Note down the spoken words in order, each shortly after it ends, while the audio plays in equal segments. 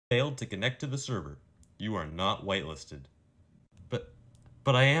Failed to connect to the server. You are not whitelisted.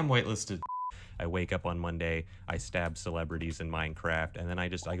 But I am whitelisted. I wake up on Monday, I stab celebrities in Minecraft, and then I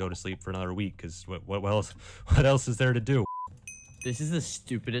go to sleep for another week, because what else is there to do? This is the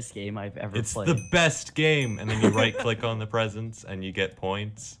stupidest game I've ever played. It's the best game, and then you right-click on the presents, and you get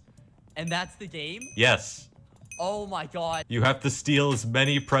points. And that's the game? Yes. Oh my god. You have to steal as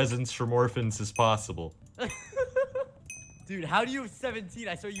many presents from orphans as possible. Dude, how do you have 17?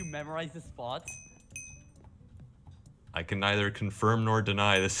 I saw you memorize the spots. I can neither confirm nor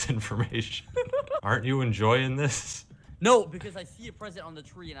deny this information. Aren't you enjoying this? No, because I see a present on the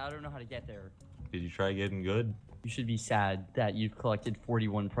tree and I don't know how to get there. Did you try getting good? You should be sad that you've collected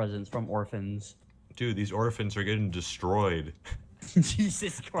 41 presents from orphans. Dude, these orphans are getting destroyed.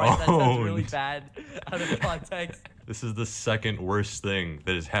 Jesus Christ, that sounds really bad out of context. This is the second worst thing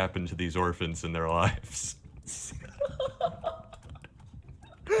that has happened to these orphans in their lives. So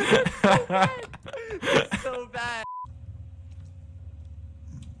bad. It's so bad.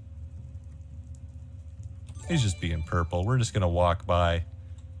 He's just being purple. We're just gonna walk by.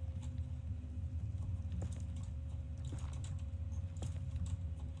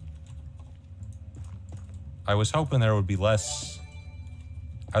 I was hoping there would be less.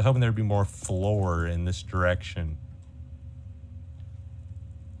 I was hoping there'd be more floor in this direction.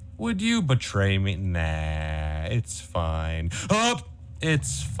 Would you betray me? Nah, it's fine. Oh,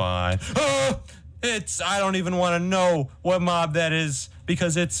 it's fine. Oh, I don't even want to know what mob that is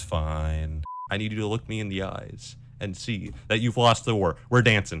because it's fine. I need you to look me in the eyes and see that you've lost the war. We're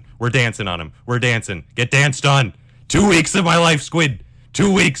dancing. We're dancing on him. We're dancing. Get danced on. 2 weeks of my life, Squid.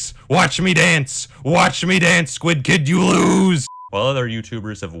 2 weeks. Watch me dance. Watch me dance, Squid Kid, you lose. While other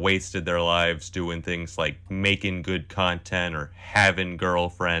YouTubers have wasted their lives doing things like making good content or having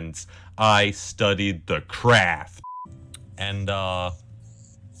girlfriends, I studied the craft. And, does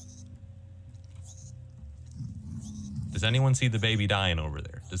anyone see the baby dying over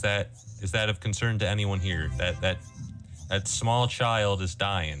there? Is that of concern to anyone here? That small child is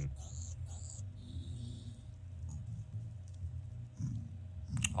dying.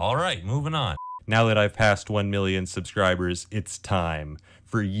 All right, moving on. Now that I've passed 1 million subscribers, it's time.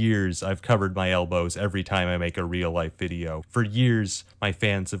 For years, I've covered my elbows every time I make a real-life video. For years, my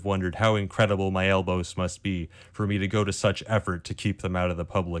fans have wondered how incredible my elbows must be for me to go to such effort to keep them out of the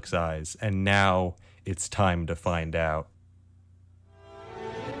public's eyes. And now, it's time to find out.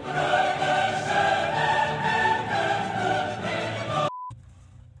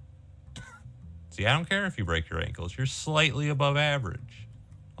 See, I don't care if you break your ankles. You're slightly above average.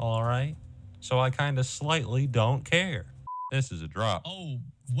 All right? So I kind of slightly don't care. This is a drop. Oh,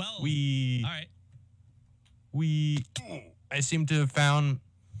 well. All right. I seem to have found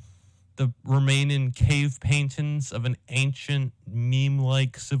the remaining cave paintings of an ancient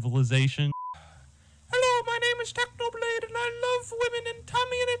meme-like civilization. Hello, my name is Technoblade, and I love women, and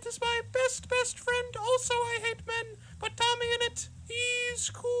Tommy Innit is my best friend. Also, I hate men, but Tommy Innit, he's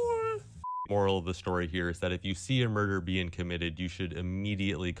cool. Moral of the story here is that if you see a murder being committed, you should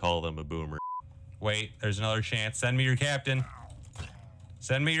immediately call them a boomer. Wait, there's another chance. Send me your captain.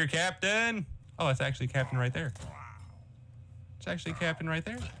 Send me your captain. Oh, that's actually captain right there. It's actually captain right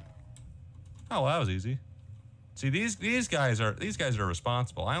there. Oh, well, that was easy. See, these guys are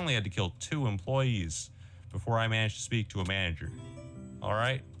responsible. I only had to kill 2 employees before I managed to speak to a manager. All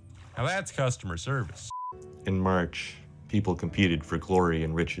right? Now that's customer service. In March, people competed for glory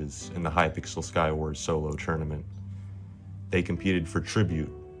and riches in the Hypixel Skywars solo tournament. They competed for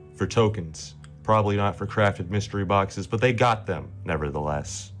tribute, for tokens, probably not for crafted mystery boxes, but they got them,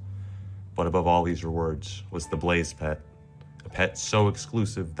 nevertheless. But above all these rewards was the Blaze pet. A pet so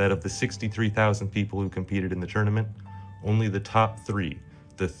exclusive that of the 63,000 people who competed in the tournament, only the top 3,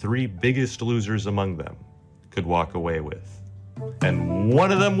 the 3 biggest losers among them, could walk away with. And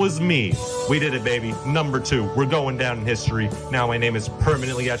one of them was me. We did it, baby. Number 2. We're going down in history. Now my name is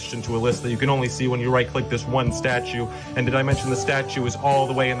permanently etched into a list that you can only see when you right-click this one statue. And did I mention the statue is all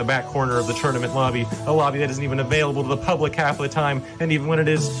the way in the back corner of the tournament lobby? A lobby that isn't even available to the public half of the time. And even when it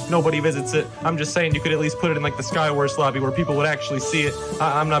is, nobody visits it. I'm just saying you could at least put it in like the Skywars lobby where people would actually see it.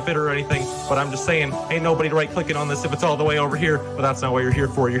 I'm not bitter or anything, but I'm just saying, ain't nobody right-clicking on this if it's all the way over here. But that's not what you're here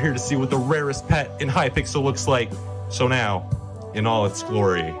for. You're here to see what the rarest pet in Hypixel looks like. So now, in all its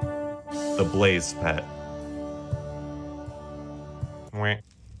glory, the Blaze pet.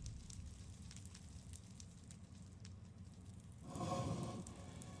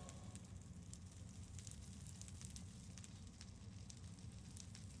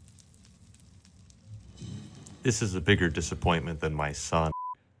 This is a bigger disappointment than my son.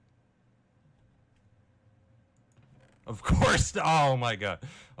 Of course first. Oh my god.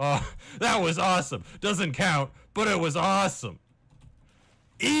 Oh, that was awesome. Doesn't count, but it was awesome.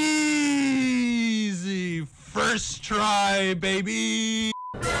 Easy first try, baby.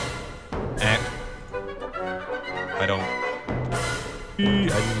 I don't. I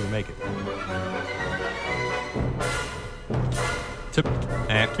didn't even make it. Tip.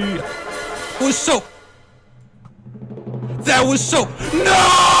 Was so. That was so.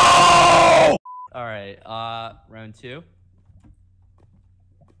 No! All right. Round 2.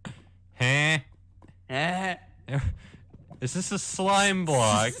 Huh? Is this a slime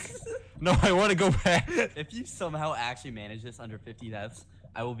block? No, I want to go back. If you somehow actually manage this under 50 deaths,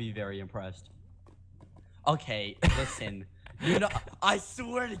 I will be very impressed. Okay, listen. You know, I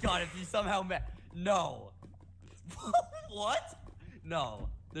swear to God, if you somehow no. What? No,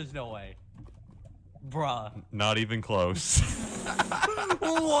 there's no way. Bruh. Not even close.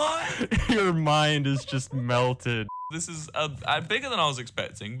 What? Your mind is just melted. This is bigger than I was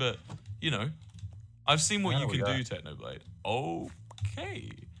expecting, but, you know, I've seen what you can do, Technoblade.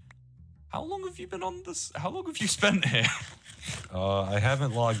 Okay. How long have you been on this? How long have you spent here? I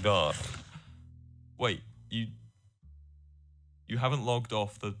haven't logged off. Wait, you haven't logged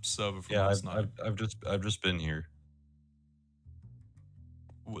off the server from last night? I've just been here.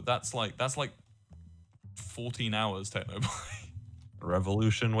 That's like 14 hours, Technoblade.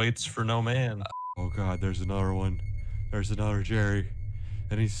 Revolution waits for no man. Oh god, there's another one. There's another Jerry.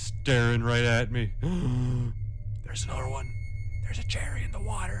 And he's staring right at me. There's another one. There's a Jerry in the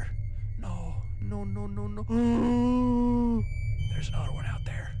water. No. There's another one out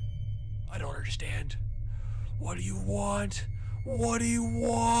there. I don't understand. What do you want? What do you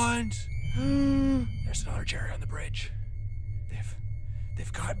want? There's another Jerry on the bridge.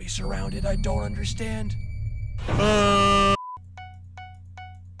 They've got me surrounded. I don't understand.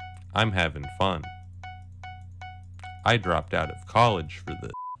 I'm having fun. I dropped out of college for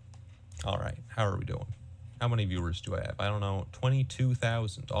this. All right, how are we doing? How many viewers do I have? I don't know,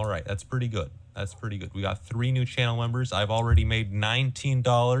 22,000. All right, that's pretty good. That's pretty good. We got 3 new channel members. I've already made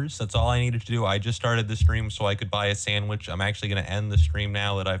 $19. That's all I needed to do. I just started the stream so I could buy a sandwich. I'm actually going to end the stream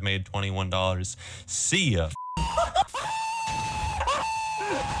now that I've made $21. See ya.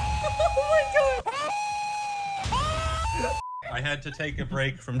 I had to take a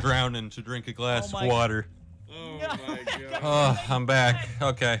break from drowning to drink a glass of water. Oh my god. Oh, I'm back.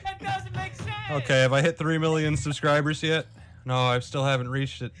 Okay. That doesn't make sense. Okay, have I hit 3 million subscribers yet? No, I still haven't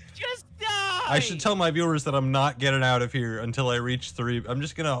reached it. Just die. I should tell my viewers that I'm not getting out of here until I reach 3. I'm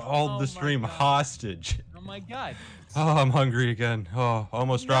just gonna hold the stream hostage. Oh my god. Oh, I'm hungry again. Oh,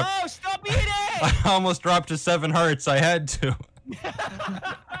 almost dropped. No, stop eating. I almost dropped to 7 hearts. I had to.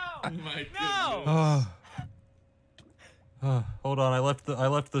 Oh my No. Oh. Hold on, I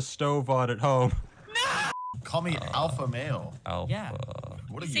left the stove on at home. Call me alpha male. Alpha. Yeah.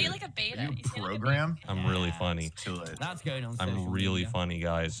 What are You you? say like a beta. Are you You say like a program? I'm really funny. To it. That's going on. I'm social really media. funny,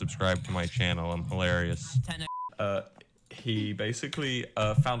 guys. Subscribe to my channel. I'm hilarious. He basically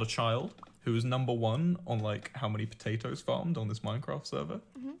found a child who was #1 on like how many potatoes farmed on this Minecraft server.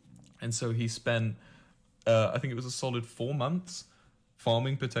 And so he spent, I think it was a solid 4 months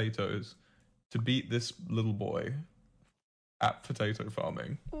farming potatoes to beat this little boy at potato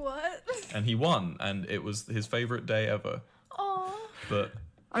farming. What? And he won, and it was his favorite day ever. Oh. But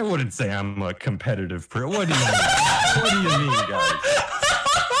I wouldn't say I'm a competitive pro. What do you mean? What do you mean, guys?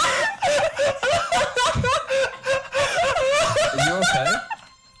 Are you okay?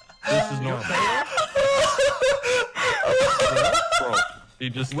 This is normal. Bro, he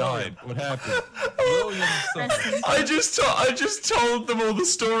just died. What happened? I just told them all the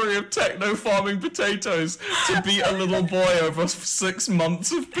story of Techno farming potatoes to beat a little boy over 6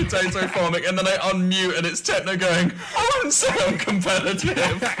 months of potato farming, and then I unmute and it's Techno going, I wouldn't say I'm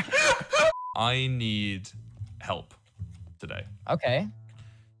competitive. I need help today. Okay.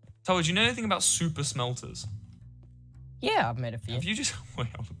 Toa, do you know anything about super smelters? Yeah, I've made a few. Have you just wait,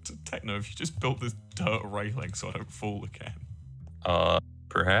 Techno? Have you just built this dirt railing so I don't fall again?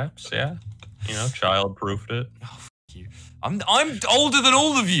 Perhaps, yeah. You know, child-proofed it. Oh, f you. I'm older than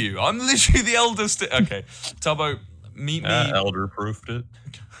all of you. I'm literally the eldest. Okay, Tubbo, meet me. Elder-proofed it.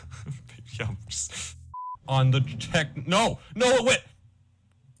 Yeah, I'm just... On the no, wait.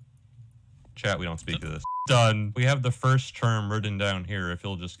 Chat, we don't speak to this. Done. We have the first term written down here. If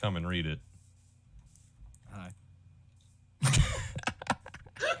you'll just come and read it. Hi.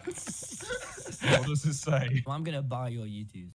 What does it say? I'm gonna buy your YouTube.